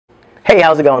Hey,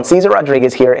 how's it going? Cesar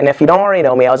Rodriguez here, and if you don't already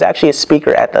know me, I was actually a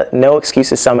speaker at the No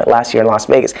Excuses Summit last year in Las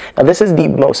Vegas. Now, this is the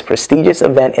most prestigious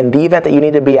event and the event that you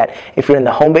need to be at if you're in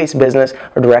the home-based business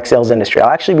or direct sales industry. I'll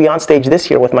actually be on stage this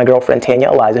year with my girlfriend,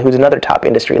 Tanya Eliza, who's another top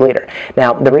industry leader.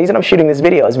 Now, the reason I'm shooting this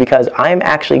video is because I'm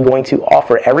actually going to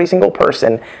offer every single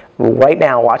person right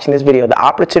now watching this video the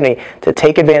opportunity to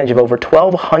take advantage of over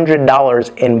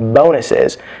 $1,200 in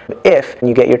bonuses if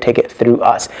you get your ticket through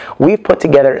us. We've put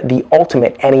together the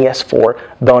ultimate NES4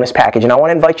 bonus package, and I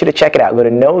want to invite you to check it out. Go to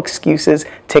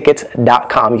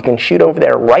noexcusestickets.com. You can shoot over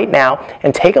there right now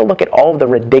and take a look at all of the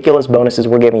ridiculous bonuses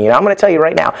we're giving you. Now, I'm going to tell you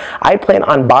right now, I plan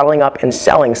on bottling up and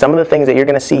selling some of the things that you're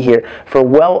going to see here for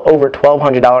well over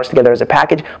 $1,200 together as a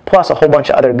package, plus a whole bunch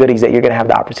of other goodies that you're going to have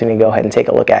the opportunity to go ahead and take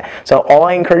a look at. So all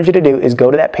I encourage you to do is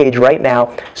go to that page right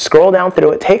now, scroll down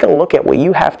through it, take a look at what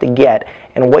you have to get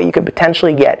and what you could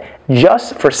potentially get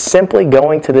just for simply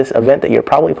going to this event that you're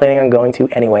probably planning on going to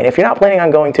anyway. And if you're not planning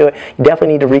on going to it, you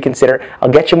definitely need to reconsider. I'll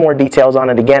get you more details on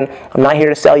it. Again, I'm not here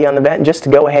to sell you on the event, just to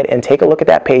go ahead and take a look at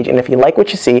that page. And if you like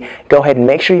what you see, go ahead and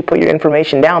make sure you put your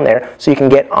information down there so you can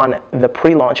get on the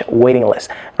pre-launch waiting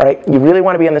list. All right, you really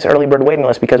want to be on this early bird waiting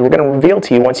list because we're going to reveal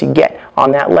to you once you get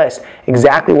on that list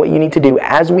exactly what you need to do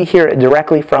as we hear it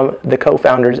directly from the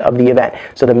co-founders of the event.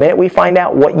 So the minute we find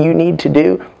out what you need to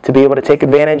do to be able to take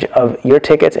advantage of your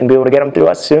tickets and be able to get them through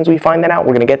us, as soon as we find that out,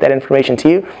 we're going to get that information to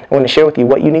you. We're going to share with you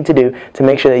what you need to do to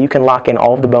make sure that you can lock in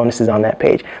all of the bonuses on that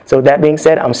page. So with that being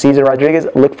said, I'm Cesar Rodriguez.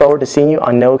 Look forward to seeing you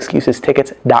on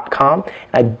noexcusestickets.com.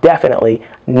 I definitely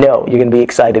know you're going to be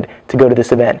excited to go to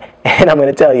this event. And I'm going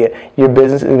to tell you, your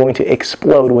business is going to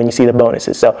explode when you see the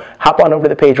bonuses. So hop on over to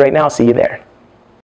the page right now. See you there.